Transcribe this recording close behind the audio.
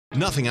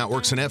Nothing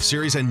outworks an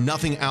F-Series and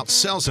nothing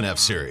outsells an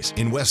F-Series.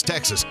 In West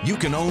Texas, you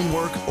can own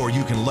work or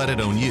you can let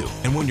it own you.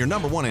 And when you're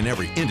number one in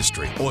every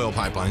industry, oil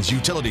pipelines,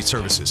 utility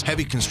services,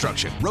 heavy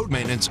construction, road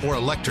maintenance, or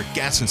electric,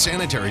 gas, and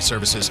sanitary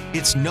services,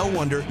 it's no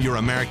wonder you're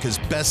America's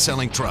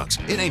best-selling trucks.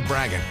 It ain't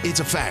bragging.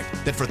 It's a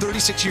fact that for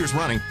 36 years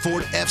running,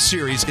 Ford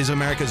F-Series is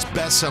America's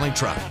best-selling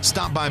truck.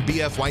 Stop by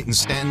B.F. White in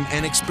Stanton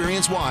and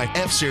experience why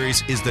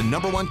F-Series is the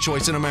number one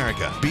choice in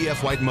America.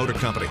 B.F. White Motor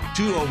Company,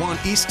 201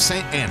 East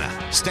St. Anna,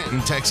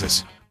 Stanton,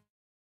 Texas.